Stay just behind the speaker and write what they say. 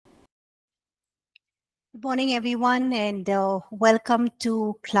Good morning, everyone, and welcome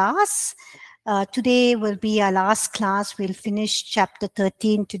to class. Today will be our last class. We'll finish chapter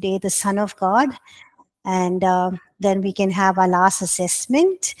 13 today, the Son of God, and then we can have our last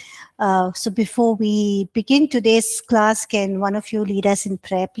assessment. So before we begin today's class, can one of you lead us in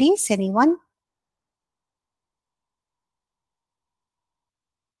prayer, please? Anyone?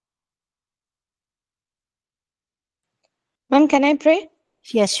 Ma'am, can I pray?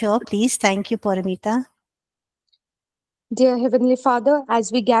 Yes, sure, please. Thank you, Paramita. Dear Heavenly Father,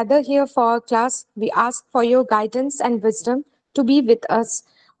 as we gather here for our class, we ask for your guidance and wisdom to be with us.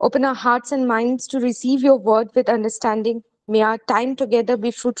 Open our hearts and minds to receive your word with understanding. May our time together be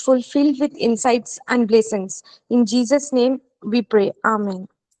fruitful, filled with insights and blessings. In Jesus' name we pray. Amen.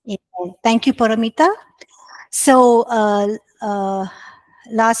 Amen. Thank you, Paramita. So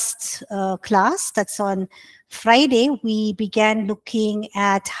last class, that's on Friday, we began looking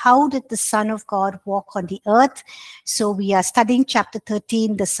at how did the Son of God walk on the earth. So we are studying chapter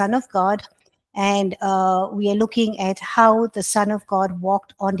 13, the Son of God, and we are looking at how the Son of God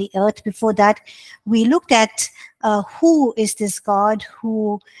walked on the earth. Before that, we looked at who is this God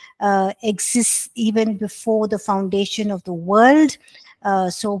who exists even before the foundation of the world.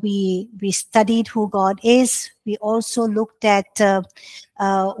 So we studied who God is. We also looked at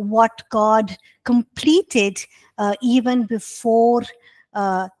what God completed even before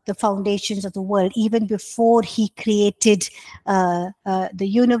the foundations of the world, even before he created the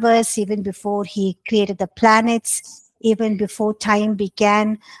universe, even before he created the planets, even before time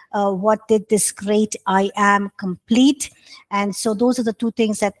began. What did this great I am complete? And so those are the two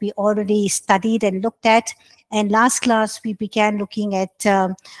things that we already studied and looked at. And last class, we began looking at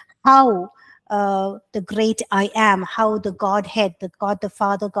how the great I am, how the Godhead, the God the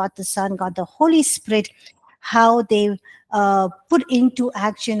Father, God the Son, God the Holy Spirit, how they put into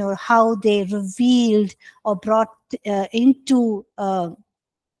action, or how they revealed or brought into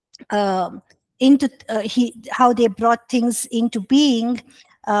how they brought things into being,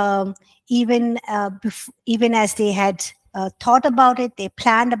 even as they had thought about it, they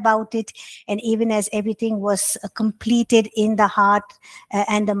planned about it, and even as everything was completed in the heart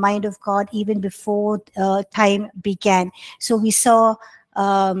and the mind of God, even before time began. So we saw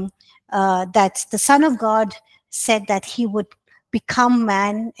that the Son of God said that he would become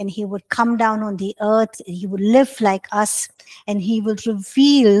man, and he would come down on the earth, he would live like us, and he will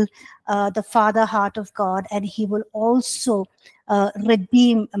reveal the Father heart of God, and he will also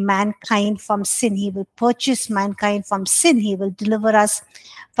redeem mankind from sin. He will purchase mankind from sin. He will deliver us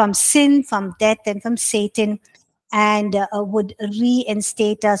from sin, from death, and from Satan, and would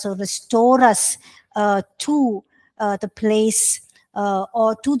reinstate us or restore us to the place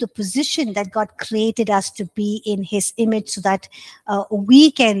or to the position that God created us to be in his image, so that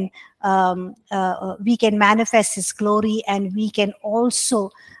we can manifest his glory, and we can also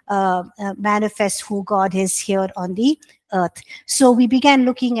manifest who God is here on the earth. So we began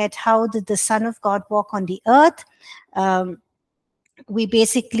looking at how did the Son of God walk on the earth. We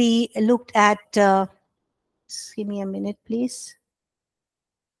basically looked at just give me a minute, please.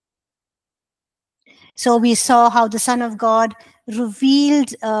 So we saw how the Son of God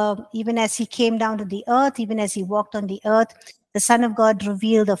revealed, even as he came down to the earth, even as he walked on the earth, the Son of God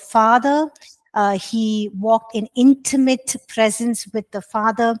revealed the Father. He walked in intimate presence with the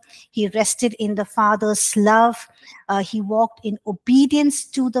Father. He rested in the Father's love. He walked in obedience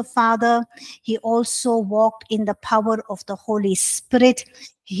to the Father. He also walked in the power of the Holy Spirit.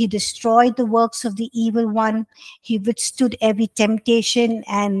 He destroyed the works of the evil one. He withstood every temptation,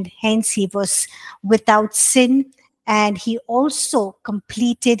 and hence he was without sin. And he also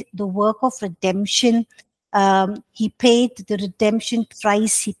completed the work of redemption. He paid the redemption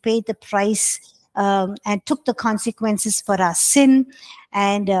price. He paid the price and took the consequences for our sin.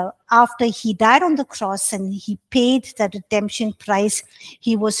 And after he died on the cross and he paid the redemption price,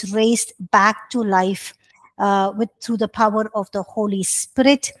 he was raised back to life through the power of the Holy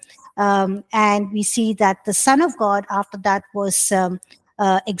Spirit. And we see that the Son of God, after that, was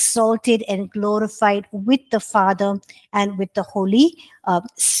exalted and glorified with the Father and with the Holy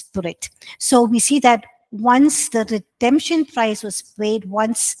Spirit. So we see that once the redemption price was paid,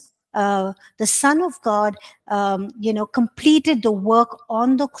 once the Son of God, completed the work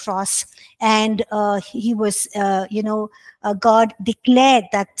on the cross, and he was, God declared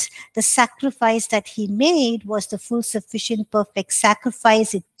that the sacrifice that he made was the full, sufficient, perfect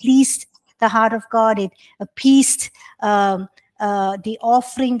sacrifice. It pleased the heart of God. It appeased the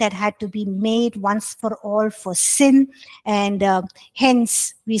offering that had to be made once for all for sin. And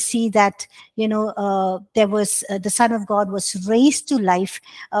hence we see that, there was the Son of God was raised to life,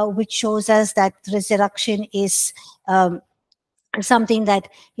 which shows us that resurrection is something that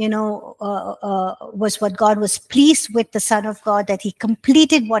was what God was pleased with the Son of God, that he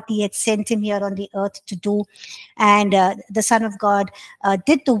completed what he had sent him here on the earth to do. And the Son of God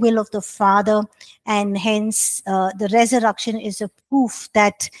did the will of the Father, and hence the resurrection is a proof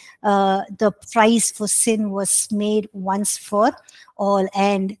that the price for sin was made once for all,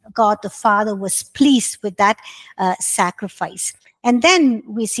 and God the Father was pleased with that sacrifice. And then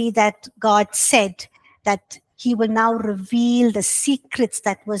we see that God said that he will now reveal the secrets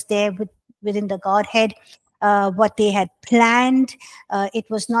that was there within the Godhead, what they had planned. It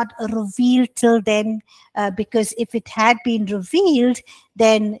was not revealed till then, because if it had been revealed,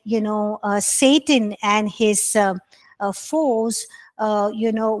 then Satan and his foes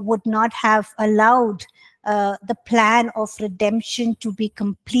would not have allowed the plan of redemption to be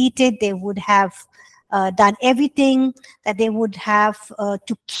completed. They would have done everything that they would have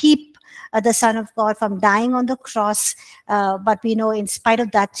to keep the Son of God from dying on the cross. But we know in spite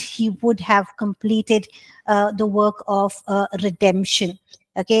of that, he would have completed the work of redemption.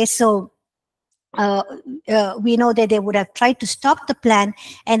 Okay, so we know that they would have tried to stop the plan,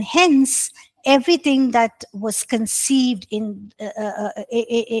 and hence everything that was conceived in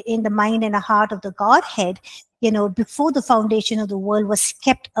the mind and the heart of the Godhead, before the foundation of the world, was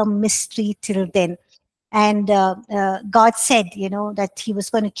kept a mystery till then. And God said, that he was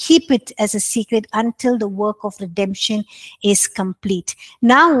going to keep it as a secret until the work of redemption is complete.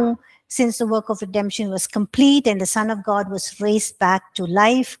 Now, since the work of redemption was complete and the Son of God was raised back to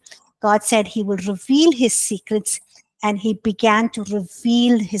life, God said he will reveal his secrets, and he began to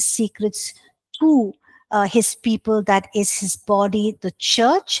reveal his secrets to his people, that is his body, the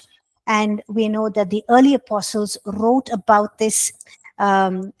church. And we know that the early apostles wrote about this,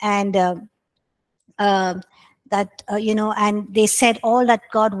 and they said all that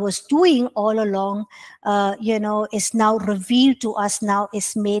God was doing all along, is now revealed to us, now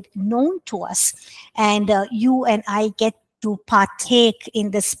is made known to us. And you and I get to partake in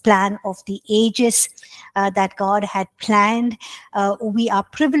this plan of the ages that God had planned. We are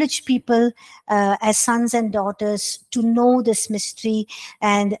privileged people as sons and daughters to know this mystery,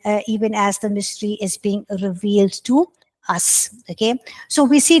 and even as the mystery is being revealed to us. Okay, so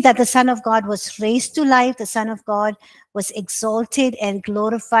we see that the Son of God was raised to life, the Son of God was exalted and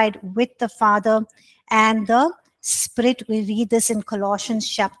glorified with the Father and the Spirit. We read this in Colossians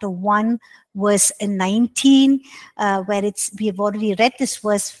chapter 1 verse 19, where we have already read this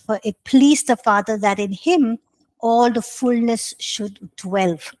verse, for it pleased the Father that in him all the fullness should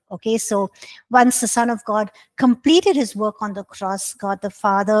dwell. Okay, so once the Son of God completed his work on the cross, God the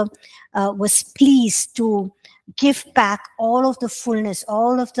Father was pleased to give back all of the fullness,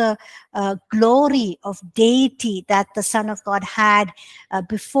 all of the glory of deity that the Son of God had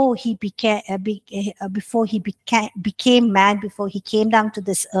before he became man, before he came down to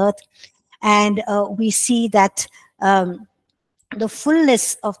this earth. And we see that the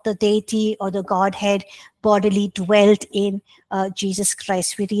fullness of the deity or the Godhead bodily dwelt in Jesus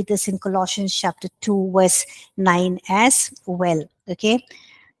Christ. We read this in Colossians chapter 2 verse 9 as well. Okay,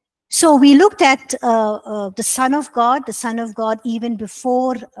 so we looked at the Son of God even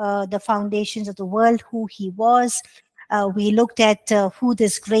before the foundations of the world, who he was. We looked at who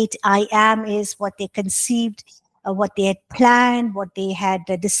this great I am is, what they conceived, what they had planned, what they had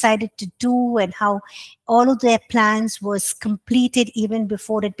decided to do, and how all of their plans was completed even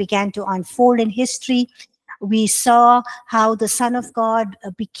before it began to unfold in history. We saw how the Son of God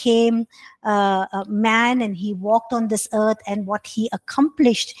became a man, and he walked on this earth, and what he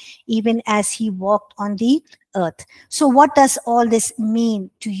accomplished even as he walked on the earth. So what does all this mean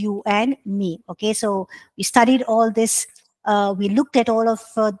to you and me? Okay, so we studied all this. We looked at all of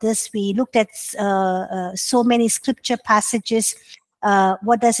this. We looked at so many scripture passages.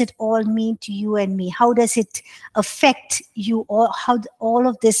 What does it all mean to you and me? How does it affect you, or how all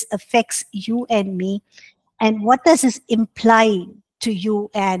of this affects you and me? And what does this imply to you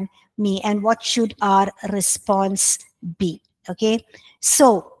and me? And what should our response be? Okay,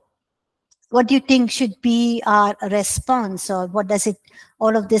 so what do you think should be our response, or what does it,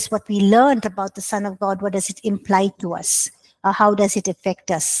 all of this, what we learned about the Son of God, what does it imply to us? How does it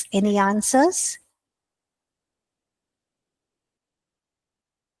affect us? Any answers?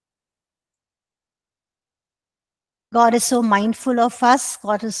 God is so mindful of us.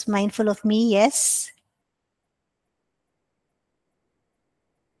 God is mindful of me. Yes.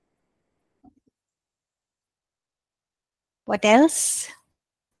 What else?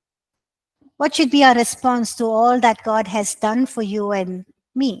 What should be our response to all that God has done for you and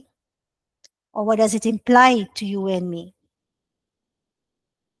me? Or what does it imply to you and me?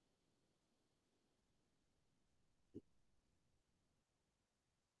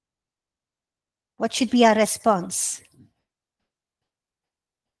 What should be our response?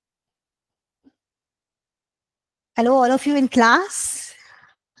 Hello, all of you in class.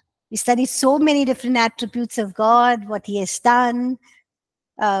 We studied so many different attributes of God, what He has done.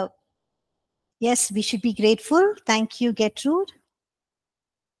 Yes, we should be grateful. Thank you, Gertrude.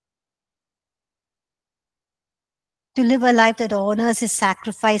 To live a life that honors His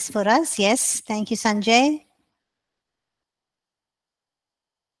sacrifice for us. Yes, thank you, Sanjay.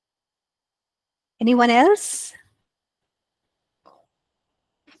 Anyone else?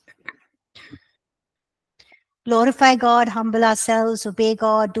 Glorify God, humble ourselves, obey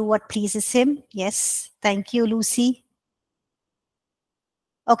God, do what pleases Him. Yes, thank you, Lucy.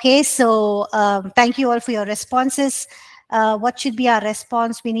 Okay, so thank you all for your responses. What should be our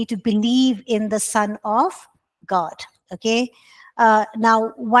response? We need to believe in the Son of God. Okay,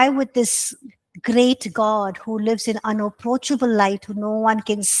 now why would this great God who lives in unapproachable light, who no one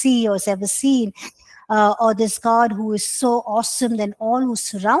can see or has ever seen, or this God who is so awesome than all who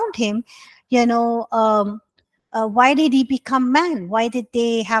surround Him, why did He become man? Why did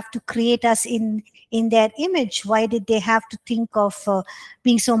they have to create us in their image? Why did they have to think of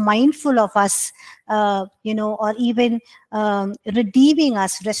being so mindful of us, or even redeeming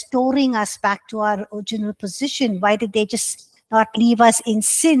us, restoring us back to our original position? Why did they just not leave us in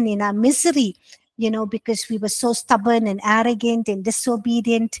sin, in our misery, because we were so stubborn and arrogant and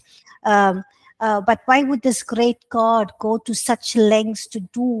disobedient? But why would this great God go to such lengths to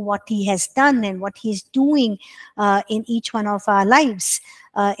do what He has done and what He is doing in each one of our lives?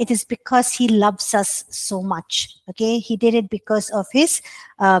 It is because He loves us so much. Okay, He did it because of His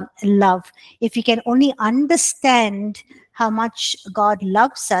love. If we can only understand how much God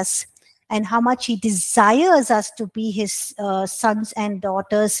loves us and how much He desires us to be His sons and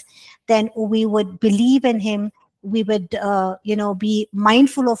daughters, then we would believe in Him. We would, be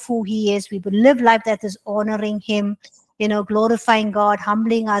mindful of who He is. We would live life that is honoring Him, glorifying God,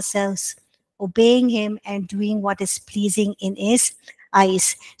 humbling ourselves, obeying Him, and doing what is pleasing in His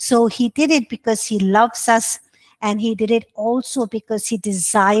eyes. So He did it because He loves us, and He did it also because He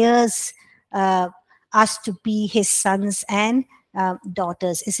desires us to be His sons and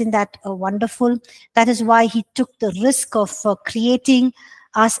daughters. Isn't that wonderful? That is why He took the risk of creating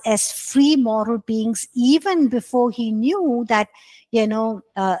us as free moral beings, even before He knew that, He knew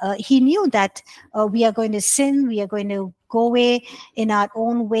that we are going to sin, we are going to go away in our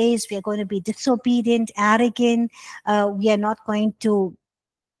own ways, we are going to be disobedient, arrogant, we are not going to,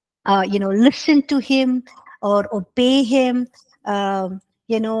 listen to Him or obey Him. We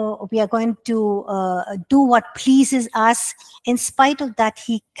are going to do what pleases us. In spite of that,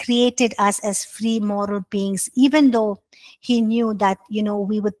 He created us as free moral beings, even though He knew that,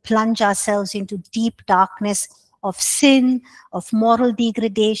 we would plunge ourselves into deep darkness of sin, of moral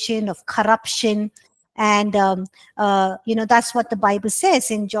degradation, of corruption. And, that's what the Bible says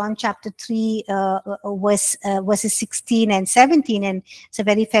in John chapter 3, verses 16 and 17. And it's a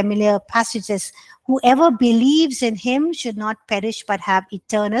very familiar passage. Says, whoever believes in Him should not perish but have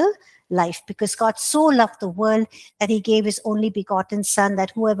eternal life, because God so loved the world that He gave His only begotten Son,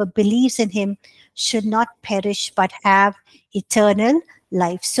 that whoever believes in Him should not perish but have eternal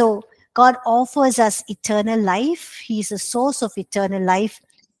life. So God offers us eternal life. He is the source of eternal life.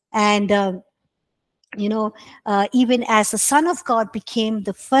 And even as the Son of God became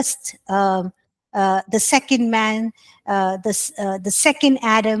the first, the second man, the second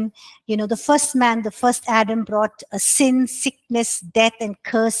Adam, the first man, the first Adam brought a sin, sickness, death, and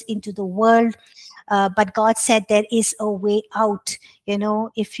curse into the world. But God said there is a way out.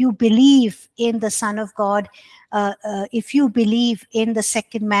 If you believe in the Son of God, if you believe in the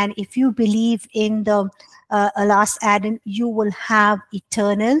second man, if you believe in the last Adam, you will have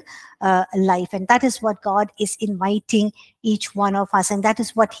eternal life. And that is what God is inviting each one of us. And that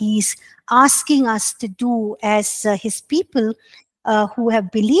is what He's asking us to do as His people who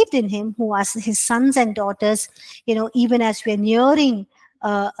have believed in Him, who are His sons and daughters, even as we're nearing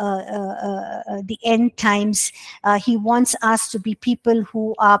the end times. He wants us to be people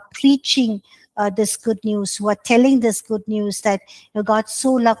who are preaching this good news, who are telling this good news that God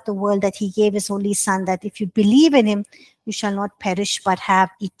so loved the world that He gave His only Son, that if you believe in Him, you shall not perish but have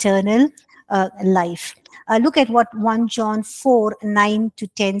eternal life. Look at what 1 John 4, 9 to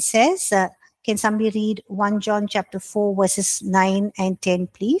 10 says. Can somebody read 1 John chapter 4, verses 9 and 10,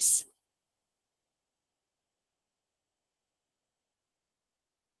 please?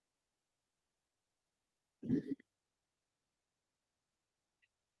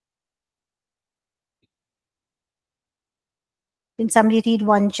 Can somebody read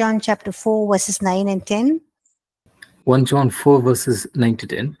 1 John chapter 4, verses 9 and 10? 1 John 4, verses 9 to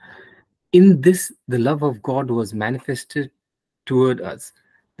 10. In this, the love of God was manifested toward us,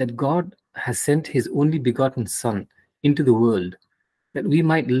 that God has sent his only begotten Son into the world, that we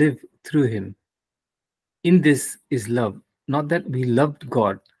might live through him. In this is love, not that we loved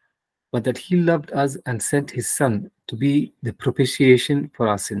God, but that he loved us and sent his Son to be the propitiation for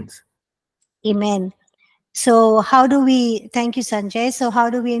our sins. Amen. So how do we, thank you, Sanjay. So how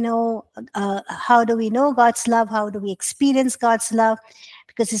do we know God's love? How do we experience God's love?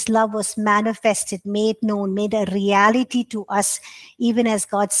 Because his love was manifested, made known, made a reality to us, even as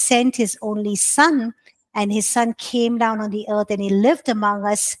God sent his only Son, and his Son came down on the earth and he lived among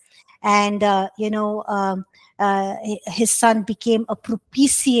us. And, his Son became a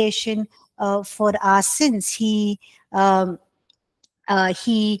propitiation for our sins. He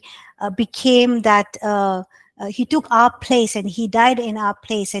became that, he took our place and he died in our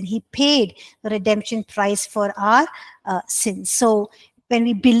place and he paid the redemption price for our sins. So when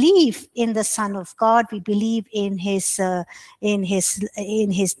we believe in the Son of God, we believe in his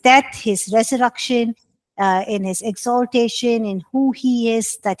death, his resurrection, in his exaltation, in who he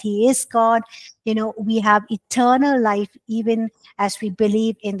is, that he is God. We have eternal life even as we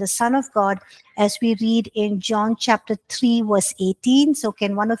believe in the Son of God, as we read in John chapter 3, verse 18. So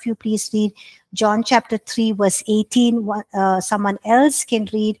can one of you please read John chapter 3, verse 18? Someone else can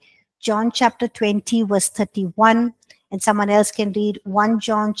read John chapter 20, verse 31. And someone else can read 1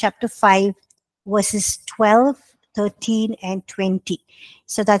 John chapter 5, verses 12, 13, and 20.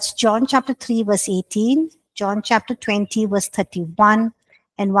 So that's John chapter 3, verse 18, John chapter 20, verse 31,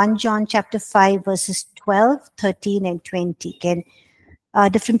 and 1 John chapter 5, verses 12, 13, and 20. Can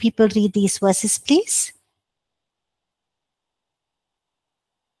different people read these verses, please?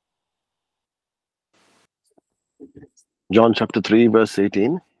 John chapter 3, verse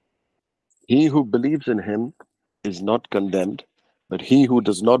 18. He who believes in him is not condemned, but he who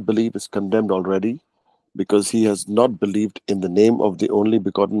does not believe is condemned already, because he has not believed in the name of the only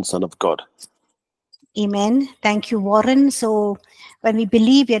begotten Son of God. Amen. Thank you, Warren. So when we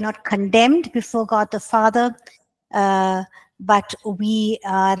believe, we are not condemned before God the Father, but we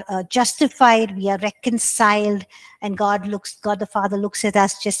are justified, we are reconciled, and God the Father looks at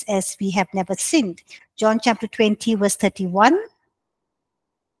us just as we have never sinned. John chapter 20, verse 31.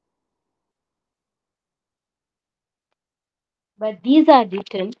 But these are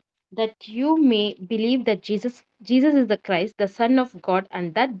written that you may believe that Jesus is the Christ, the Son of God,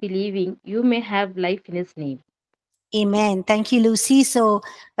 and that believing you may have life in his name. Amen. Thank you, Lucy. So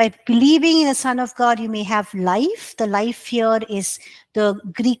by believing in the Son of God, you may have life. The life here is, the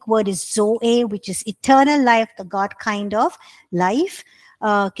Greek word is zoe, which is eternal life, the God kind of life.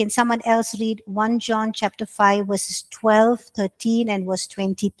 Can someone else read 1 John chapter 5, verses 12, 13, and verse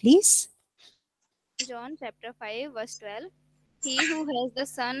 20, please? John chapter 5, verse 12. He who has the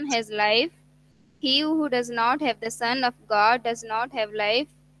Son has life. He who does not have the Son of God does not have life.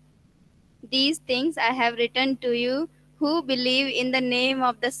 These things I have written to you who believe in the name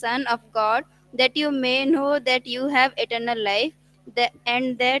of the Son of God, that you may know that you have eternal life,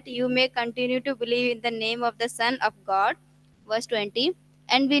 and that you may continue to believe in the name of the Son of God. Verse 20.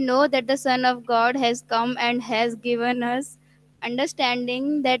 And we know that the Son of God has come and has given us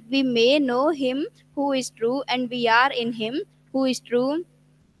understanding, that we may know him who is true, and we are in him who is true,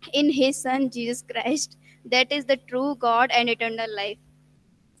 in his Son Jesus Christ. That is the true God and eternal life.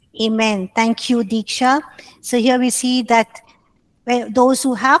 Amen. Thank you, Diksha. So here we see that those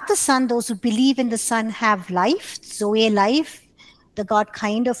who have the Son, those who believe in the Son, have life, Zoe life, the God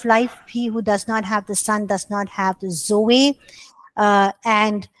kind of life. He who does not have the Son does not have the Zoe.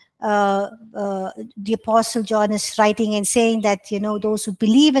 And the Apostle John is writing and saying that, those who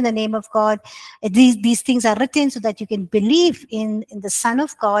believe in the name of God, these things are written so that you can believe in the Son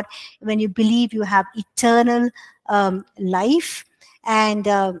of God. When you believe, you have eternal life. And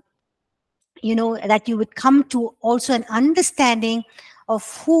that you would come to also an understanding of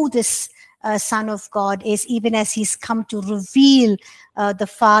who this Son of God is, even as he's come to reveal the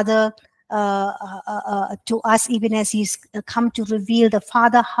Father to us, even as he's come to reveal the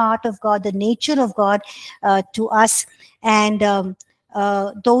Father heart of God, the nature of God to us. And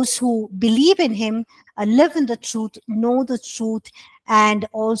those who believe in him live in the truth, know the truth, and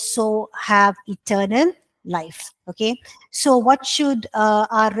also have eternal life. Okay, so what should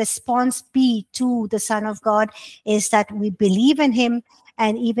our response be to the Son of God is that we believe in him,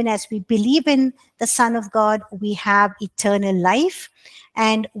 And even as we believe in the Son of God, we have eternal life.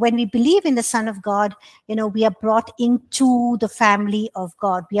 And when we believe in the Son of God, we are brought into the family of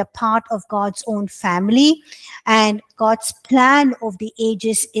God. We are part of God's own family, and God's plan of the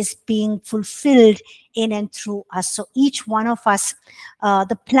ages is being fulfilled in and through us. So each one of us,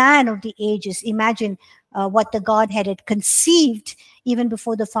 the plan of the ages, imagine what the Godhead had conceived even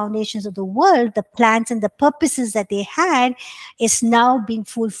before the foundations of the world, the plans and the purposes that they had is now being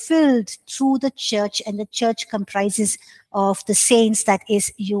fulfilled through the church, and the church comprises of the saints, that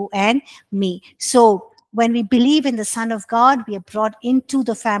is you and me. So when we believe in the Son of God, we are brought into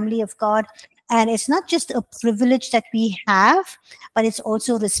the family of God. And it's not just a privilege that we have, but it's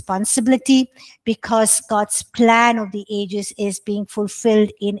also responsibility, because God's plan of the ages is being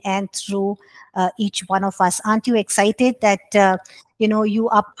fulfilled in and through each one of us. Aren't you excited that you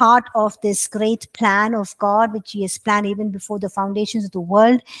are part of this great plan of God, which He has planned even before the foundations of the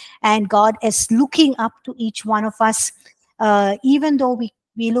world? And God is looking up to each one of us, even though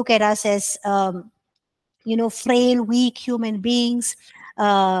we look at us as frail, weak human beings,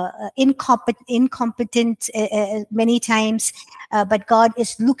 incompetent many times, but God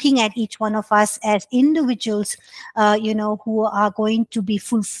is looking at each one of us as individuals, who are going to be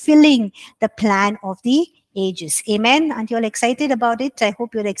fulfilling the plan of the ages. Amen. Aren't you all excited about it? I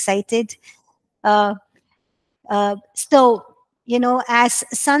hope you're excited. So, as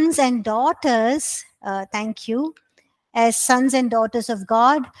sons and daughters, thank you. As sons and daughters of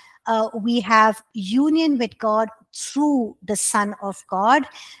God, we have union with God through the Son of God.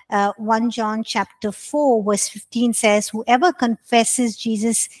 1 John chapter 4 verse 15 says, whoever confesses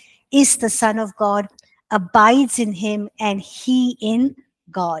Jesus is the Son of God abides in Him and He in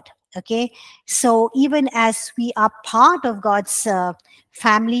God. Okay, so even as we are part of God's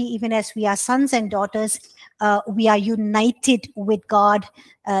family, even as we are sons and daughters, we are united with God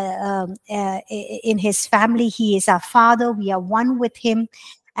in His family. He is our Father. We are one with Him.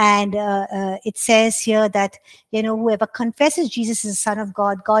 And it says here that, whoever confesses Jesus is the Son of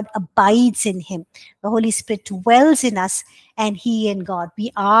God, God abides in him. The Holy Spirit dwells in us, and He in God.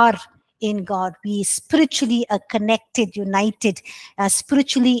 We are in God. We spiritually are connected, united,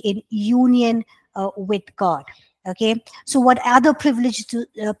 spiritually in union with God. Okay, so what other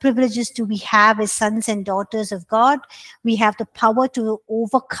privileges do we have as sons and daughters of God? We have the power to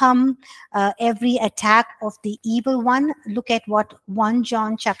overcome every attack of the evil one. Look at what 1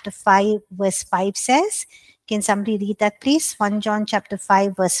 John chapter 5 verse 5 says. Can somebody read that, please? 1 John chapter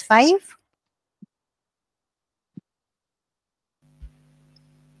 5 verse 5.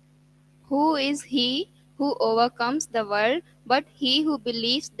 Who is he who overcomes the world but he who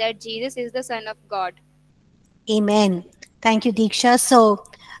believes that Jesus is the Son of God? Amen. Thank you, Diksha. So,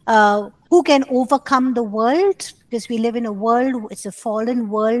 who can overcome the world? Because we live in a world, it's a fallen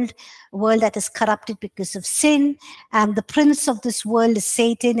world, a world that is corrupted because of sin. And the prince of this world is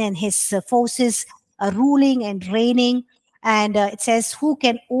Satan, and his forces are ruling and reigning. And it says, who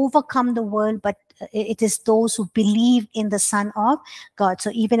can overcome the world? But it is those who believe in the Son of God. So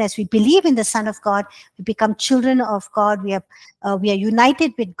even as we believe in the Son of God, we become children of God. We are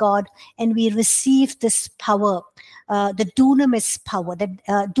united with God, and we receive this power, the dunamis power. That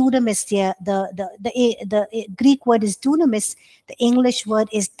dunamis, the Greek word is dunamis. The English word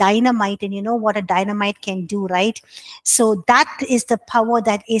is dynamite, and you know what a dynamite can do, right? So that is the power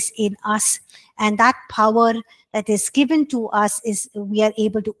that is in us, and that power that is given to us is we are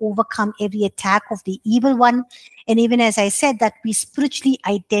able to overcome every attack of the evil one. And even as I said, that we spiritually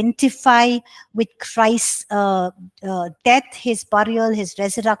identify with Christ's death, his burial, his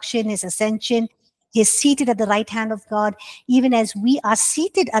resurrection, his ascension. He is seated at the right hand of God. Even as we are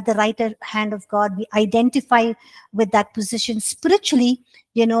seated at the right hand of God, we identify with that position spiritually.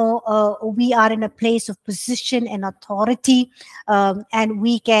 We are in a place of position and authority, and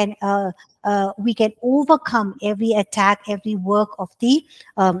we can overcome every attack, every work of the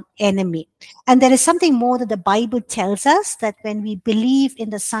enemy. And there is something more that the Bible tells us, that when we believe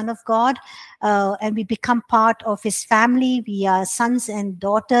in the Son of God and we become part of his family, we are sons and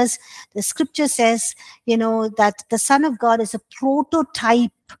daughters. The scripture says, that the Son of God is a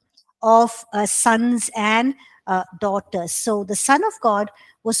prototype of sons and daughters. So the Son of God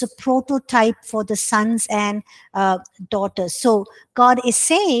was a prototype for the sons and daughters. So God is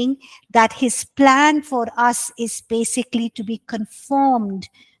saying that his plan for us is basically to be conformed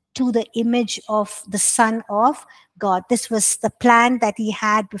to the image of the Son of God. This was the plan that he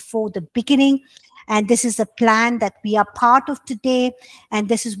had before the beginning. And this is the plan that we are part of today. And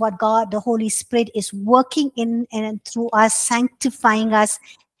this is what God, the Holy Spirit, is working in and through us, sanctifying us,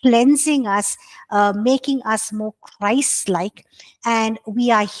 cleansing us, making us more Christ-like. And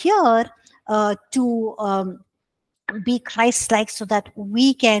we are here to be Christ-like, so that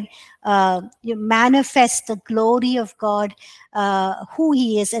we can manifest the glory of God, who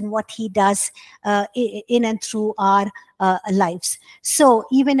He is and what He does in and through our lives. So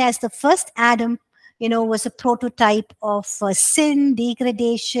even as the first Adam, was a prototype of sin,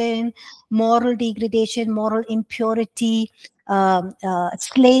 degradation, moral impurity,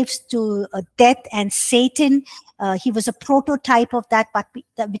 slaves to death and Satan. He was a prototype of that,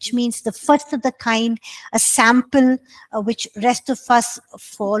 which means the first of the kind, a sample which rest of us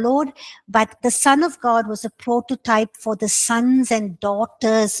followed. But the Son of God was a prototype for the sons and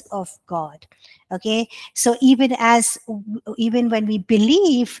daughters of God. Okay, so even when we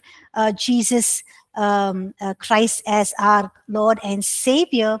believe Jesus Christ as our Lord and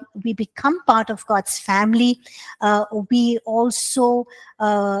Savior, we become part of God's family. We also,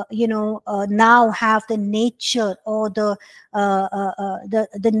 now have the nature or the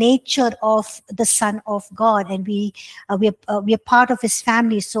nature of the Son of God, and we are part of His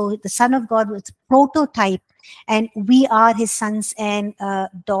family. So the Son of God was prototype, and we are His sons and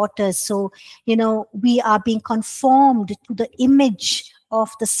daughters. So we are being conformed to the image of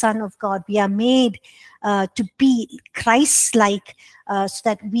the Son of God. We are made to be Christ-like, so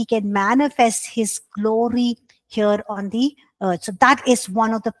that we can manifest His glory here on the earth. So that is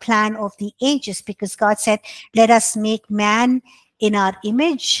one of the plan of the ages, because God said, let us make man in our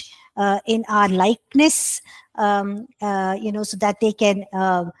image, in our likeness, so that they can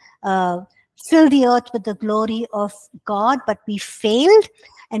fill the earth with the glory of God. But we failed.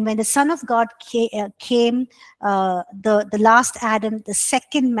 And when the Son of God came, the last Adam, the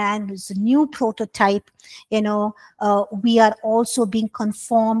second man, who's a new prototype, we are also being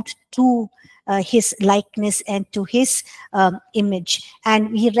conformed to His likeness and to His image.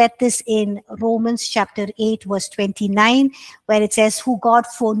 And we read this in Romans chapter 8, verse 29, where it says, who God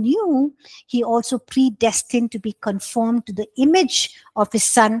foreknew, He also predestined to be conformed to the image of His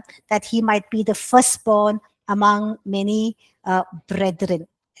Son, that He might be the firstborn among many brethren.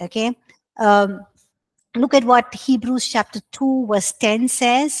 Okay, look at what Hebrews chapter 2 verse 10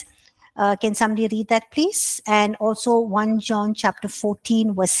 says. Can somebody read that, please? And also 1 John chapter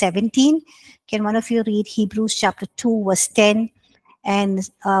 14 verse 17. Can one of you read Hebrews chapter 2 verse 10? And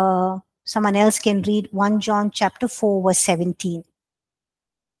someone else can read 1 John chapter 4 verse 17.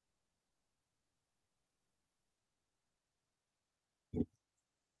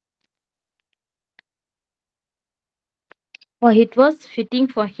 For it was fitting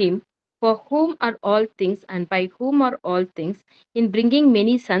for Him, for whom are all things and by whom are all things, in bringing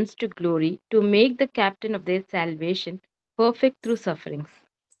many sons to glory, to make the captain of their salvation perfect through sufferings.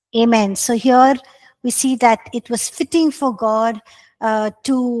 Amen. So here we see that it was fitting for God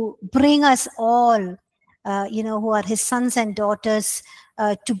to bring us all, who are His sons and daughters,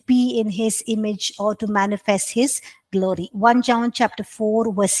 to be in His image or to manifest His glory. 1 John chapter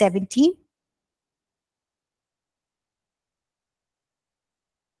 4 verse 17.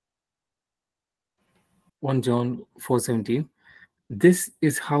 John 4:17. This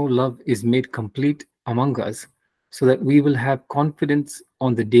is how love is made complete among us, so that we will have confidence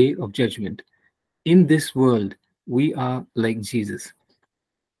on the day of judgment. In this world, we are like Jesus.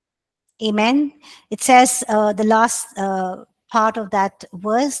 Amen. It says the last part of that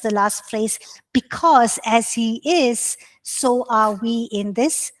verse, the last phrase, because as He is, so are we in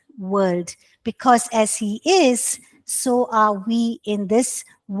this world. Because as He is, so are we in this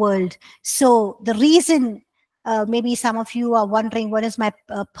world. So the reason, maybe some of you are wondering, what is my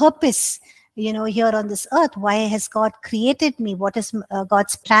purpose, here on this earth? Why has God created me? What is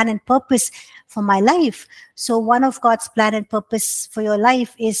God's plan and purpose for my life? So one of God's plan and purpose for your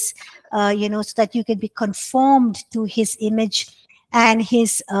life is, so that you can be conformed to His image and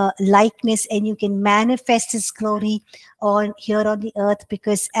His likeness, and you can manifest His glory here on the earth.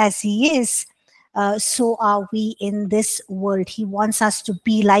 Because as He is, so are we in this world. He wants us to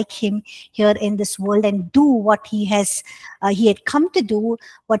be like Him here in this world and do what He had come to do,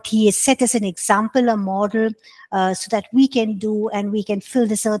 what He has set as an example, a model, so that we can do, and we can fill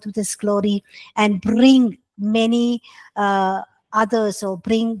this earth with His glory and bring many others, or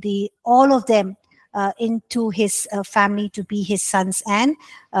bring all of them into His family, to be His sons and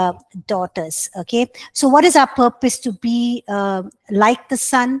daughters. Okay, so what is our purpose? To be like the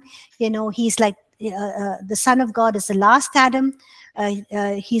Son. He's like the Son of God is the last Adam.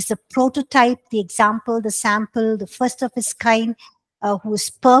 He's the prototype, the example, the sample, the first of His kind, who is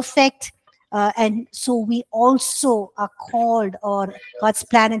perfect. And so we also are called, or God's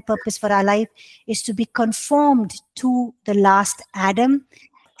plan and purpose for our life is to be conformed to the last Adam.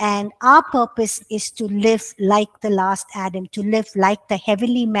 And our purpose is to live like the last Adam, to live like the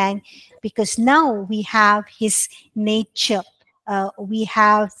heavenly man, because now we have his nature. We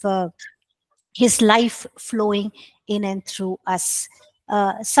have his life flowing in and through us.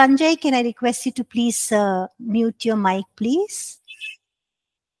 Sanjay, can I request you to please mute your mic, please?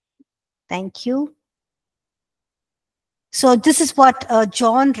 Thank you. So this is what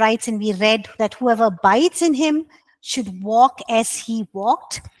John writes, and we read that whoever abides in him should walk as he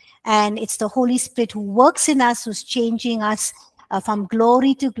walked. And it's the Holy Spirit who works in us, who's changing us from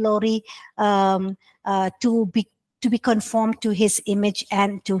glory to glory, to be conformed to his image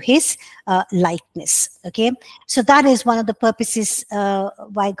and to his likeness. Okay, so that is one of the purposes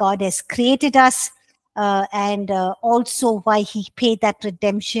why God has created us, and also why he paid that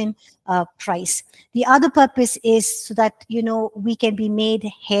redemption price. The other purpose is so that, you know, we can be made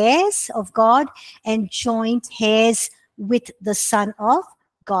heirs of God and joint heirs with the Son of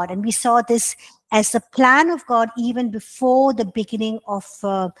God. And we saw this as the plan of God even before the beginning of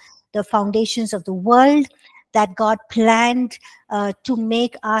the foundations of the world, that God planned to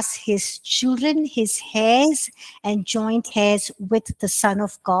make us his children, his heirs, and joint heirs with the Son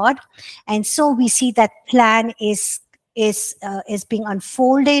of God. And so we see that plan is being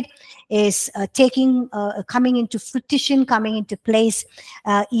unfolded, is coming into fruition, coming into place,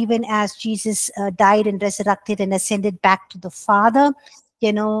 even as Jesus died and resurrected and ascended back to the Father.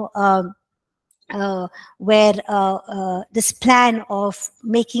 You know, where this plan of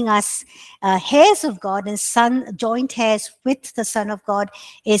making us heirs of God and joint heirs with the Son of God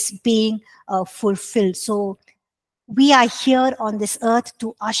is being fulfilled. So we are here on this earth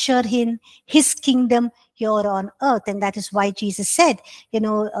to usher in his kingdom here on earth. And that is why Jesus said, you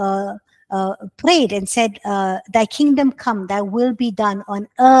know, prayed and said, thy kingdom come, thy will be done on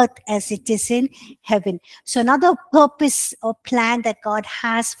earth as it is in heaven. So another purpose or plan that God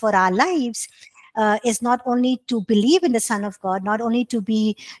has for our lives is not only to believe in the Son of God, not only to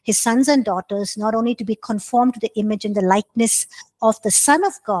be his sons and daughters, not only to be conformed to the image and the likeness of the Son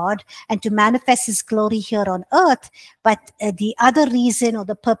of God and to manifest his glory here on earth, but the other reason or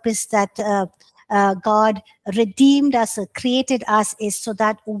the purpose that God redeemed us or created us is so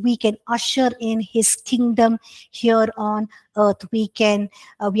that we can usher in his kingdom here on earth. We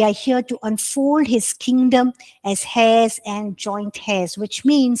are here to unfold his kingdom as heirs and joint heirs, which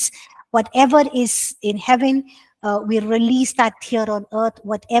means whatever is in heaven, we release that here on earth.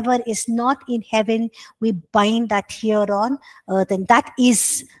 Whatever is not in heaven, we bind that here on earth. And that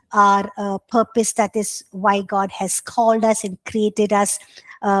is our purpose. That is why God has called us and created us,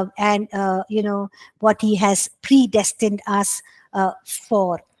 and you know, what he has predestined us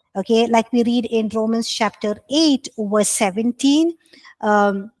for. Okay, like we read in Romans chapter 8, verse 17,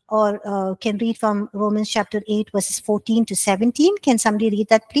 or can read from Romans chapter 8, verses 14 to 17. Can somebody read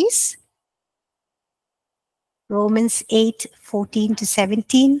that, please? Romans 8, 14 to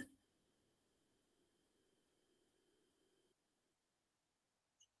 17.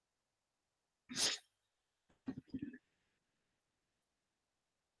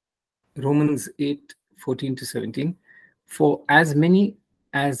 Romans 8, 14 to 17. For as many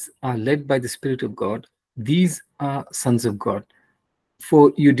as are led by the Spirit of God, these are sons of God.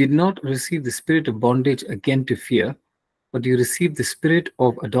 For you did not receive the spirit of bondage again to fear, but you received the spirit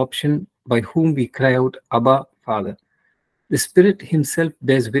of adoption, by whom we cry out, Abba, Father. The Spirit himself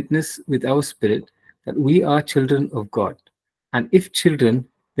bears witness with our spirit that we are children of God. And if children,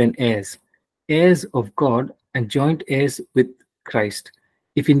 then heirs, heirs of God and joint heirs with Christ,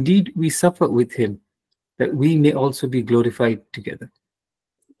 if indeed we suffer with him, that we may also be glorified together.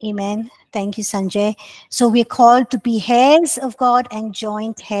 Amen. Thank you, Sanjay. So we're called to be heirs of God and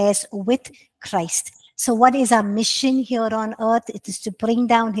joint heirs with Christ. So what is our mission here on earth? It is to bring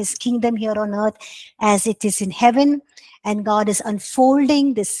down his kingdom here on earth as it is in heaven. And God is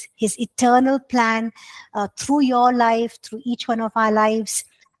unfolding his eternal plan through your life, through each one of our lives.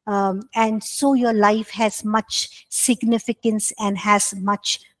 And so your life has much significance and has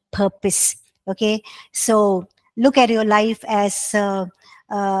much purpose. Okay, so look at your life as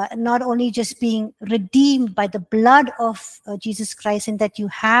not only just being redeemed by the blood of Jesus Christ, and that you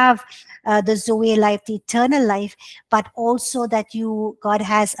have the Zoe life, the eternal life, but also that God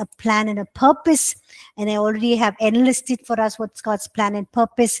has a plan and a purpose. And I already have enlisted for us what's God's plan and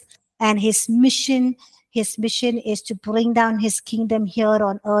purpose. And his mission is to bring down his kingdom here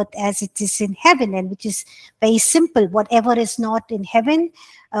on earth as it is in heaven, and which is very simple. Whatever is not in heaven,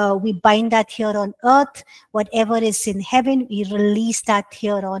 we bind that here on earth. Whatever is in heaven, we release that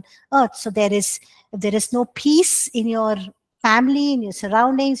here on earth. So if there is no peace in your family, in your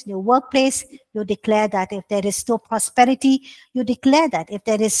surroundings, in your workplace, you declare that. If there is no prosperity, you declare that. If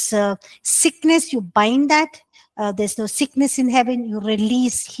there is sickness, you bind that. There's no sickness in heaven, you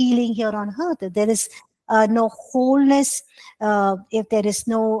release healing here on earth. If there is no wholeness, if there is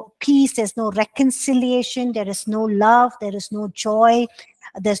no peace, there's no reconciliation, there is no love, there is no joy,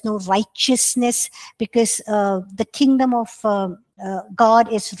 there's no righteousness, because the kingdom of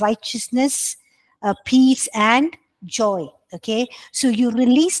God is righteousness, peace, and joy. Okay, so you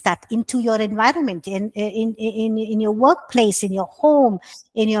release that into your environment, in your workplace, in your home,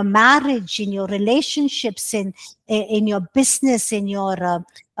 in your marriage, in your relationships, in your business, in your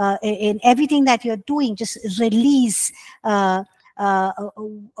in everything that you're doing. Just release what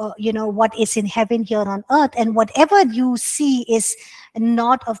is in heaven here on earth, and whatever you see is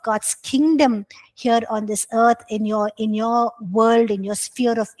not of God's kingdom here on this earth, in your world, in your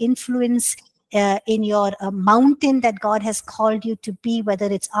sphere of influence, in your mountain that God has called you to be, whether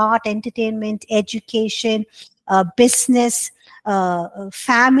it's art, entertainment, education, business,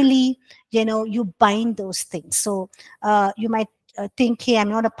 family, you bind those things. So you might think, hey, I'm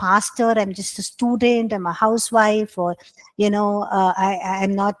not a pastor, I'm just a student, I'm a housewife, or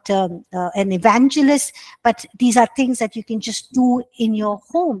I'm not an evangelist. But these are things that you can just do in your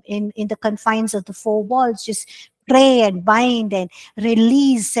home, in the confines of the four walls. Just pray and bind and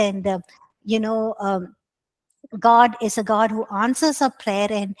release, and God is a God who answers a prayer,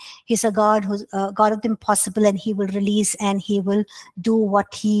 and He's a God who's God of the impossible, and He will release and He will do what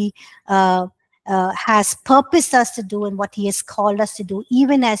He has purposed us to do and what He has called us to do,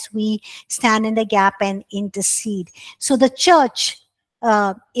 even as we stand in the gap and intercede. So the church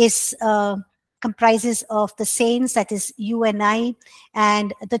is comprises of the saints, that is you and I,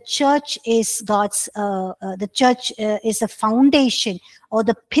 and the church is God's. The church is a foundation or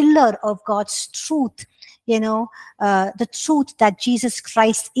the pillar of God's truth. The truth that Jesus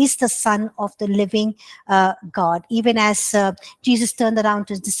Christ is the Son of the living God. Even as Jesus turned around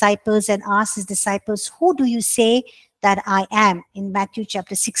to His disciples and asked His disciples, who do you say that I am? In Matthew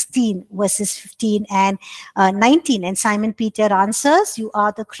chapter 16, verses 15 and 19. And Simon Peter answers, you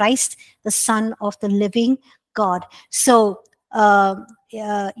are the Christ, the Son of the living God. So, the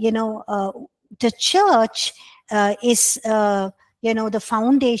church is the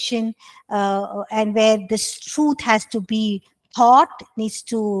foundation, and where this truth has to be taught, needs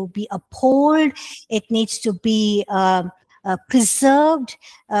to be upheld, it needs to be preserved,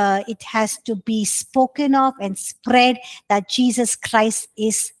 it has to be spoken of and spread, that Jesus Christ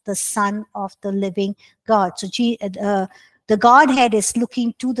is the Son of the living God. So the Godhead is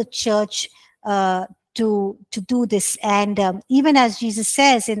looking to the church to do this. And even as Jesus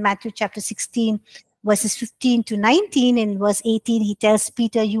says in Matthew chapter 16, verses 15 to 19, in verse 18, He tells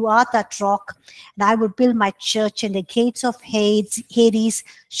Peter, you are that rock, and I will build my church, and the gates of Hades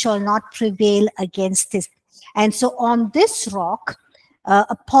shall not prevail against it. And so on this rock,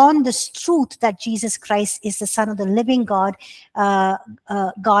 upon this truth that Jesus Christ is the Son of the living God,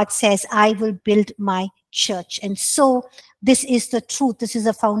 God says, I will build my church. And so this is the truth. This is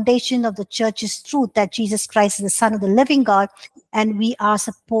the foundation of the church's truth, that Jesus Christ is the Son of the living God. And we are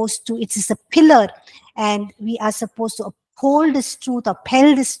supposed to, it is a pillar, and we are supposed to uphold this truth,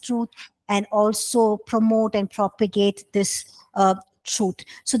 upheld this truth, and also promote and propagate this truth.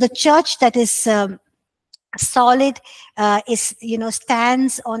 So the church that is solid is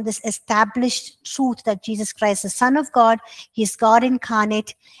stands on this established truth that Jesus Christ, the Son of God, He is God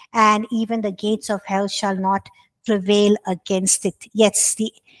incarnate, and even the gates of hell shall not prevail against it. Yes,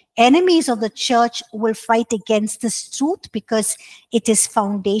 the enemies of the church will fight against this truth because it is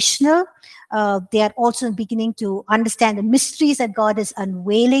foundational. They are also beginning to understand the mysteries that God is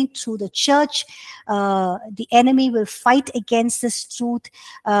unveiling through the church. The enemy will fight against this truth,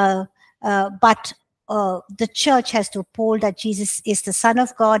 but the church has to uphold that Jesus is the Son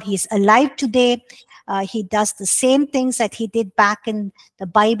of God. He is alive today. He does the same things that He did back in the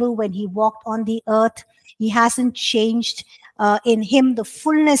Bible when He walked on the earth. He hasn't changed. In Him, the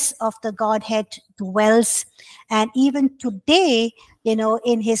fullness of the Godhead dwells. And even today,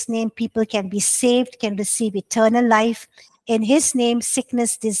 in His name, people can be saved, can receive eternal life. In His name,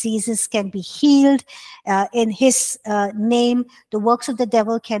 sickness, diseases can be healed. In His name, the works of the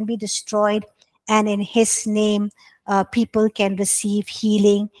devil can be destroyed. And in His name, people can receive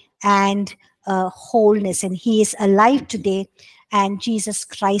healing and wholeness. And He is alive today. And Jesus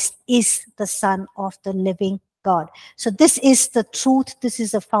Christ is the Son of the living God. So this is the truth. This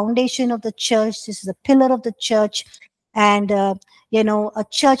is the foundation of the church. This is the pillar of the church. And, a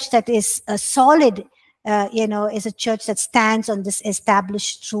church that is solid, is a church that stands on this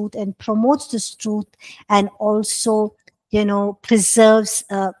established truth and promotes this truth, and also preserves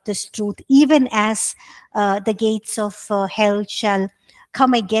this truth, even as the gates of hell shall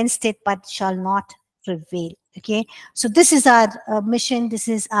come against it, but shall not prevail. Okay, so this is our mission. This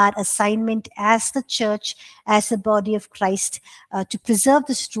is our assignment as the church, as the body of Christ, to preserve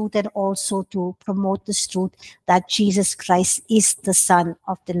this truth and also to promote this truth that Jesus Christ is the Son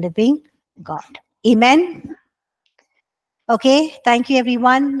of the living God. Amen. Okay, thank you,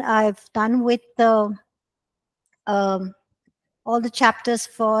 everyone. I've done with the all the chapters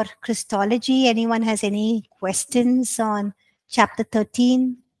for Christology. Anyone has any questions on chapter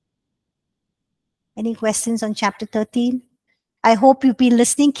 13? Any questions on chapter 13? I hope you've been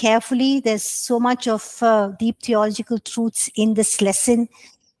listening carefully. There's so much of deep theological truths in this lesson.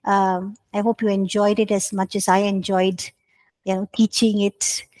 I hope you enjoyed it as much as I enjoyed, teaching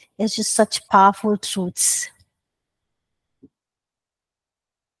it. It's just such powerful truths.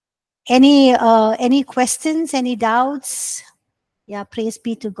 Any questions? Any doubts? Yeah, praise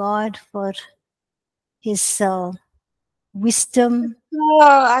be to God for His wisdom.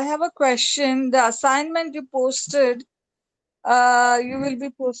 I have a question. The assignment you posted, you will be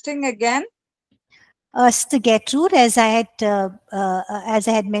posting again? Sister Gertrude, as I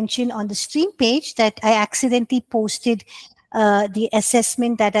had mentioned on the stream page, that I accidentally posted the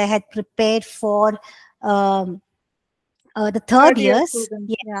assessment that I had prepared for the third years. Students,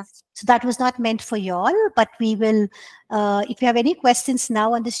 yes. Yeah. So that was not meant for you all, but we will, if you have any questions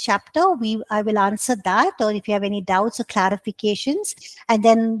now on this chapter, I will answer that, or if you have any doubts or clarifications, and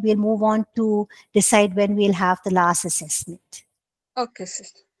then we'll move on to decide when we'll have the last assessment. Okay,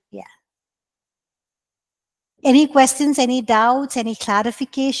 sister. Yeah. Any questions, any doubts, any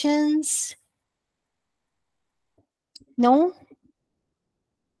clarifications? No?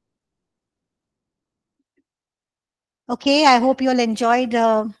 Okay, I hope you all enjoyed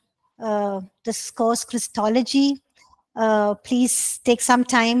this course, Christology. Please take some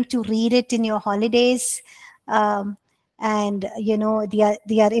time to read it in your holidays. And,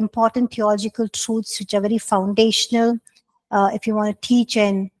 they are important theological truths which are very foundational. If you want to teach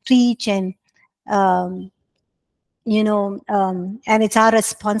and preach and, and it's our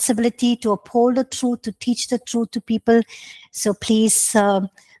responsibility to uphold the truth, to teach the truth to people. So please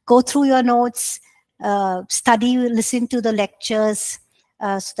go through your notes, study, listen to the lectures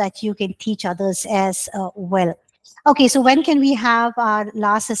so that you can teach others as well. Okay, so when can we have our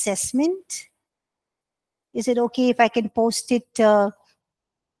last assessment? Is it okay if I can post it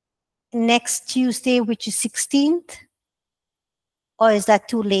next Tuesday, which is 16th? Or is that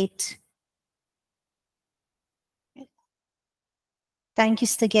too late? Thank you,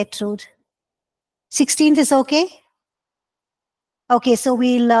 Sister Gertrude. 16th is okay? Okay, so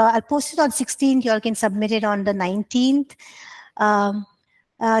I'll post it on 16th. You all can submit it on the 19th.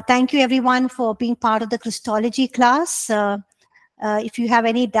 Thank you, everyone, for being part of the Christology class. If you have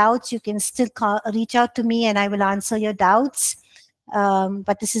any doubts, you can still reach out to me and I will answer your doubts.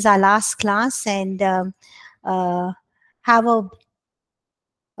 But this is our last class, and have a,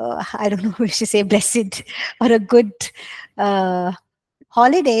 I don't know what to say, blessed or a good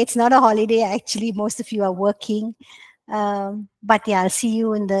holiday. It's not a holiday, actually. Most of you are working. But yeah, I'll see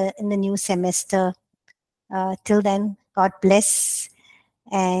you in the new semester. Till then, God bless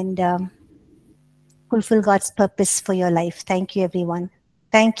and fulfill God's purpose for your life. Thank you, everyone.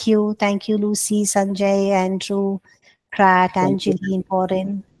 Thank you, Lucy, Sanjay, Andrew, Pratt, Angeline,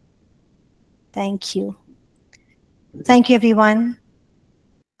 Warren. Thank you. Thank you, everyone.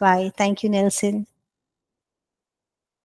 Bye. Thank you, Nelson.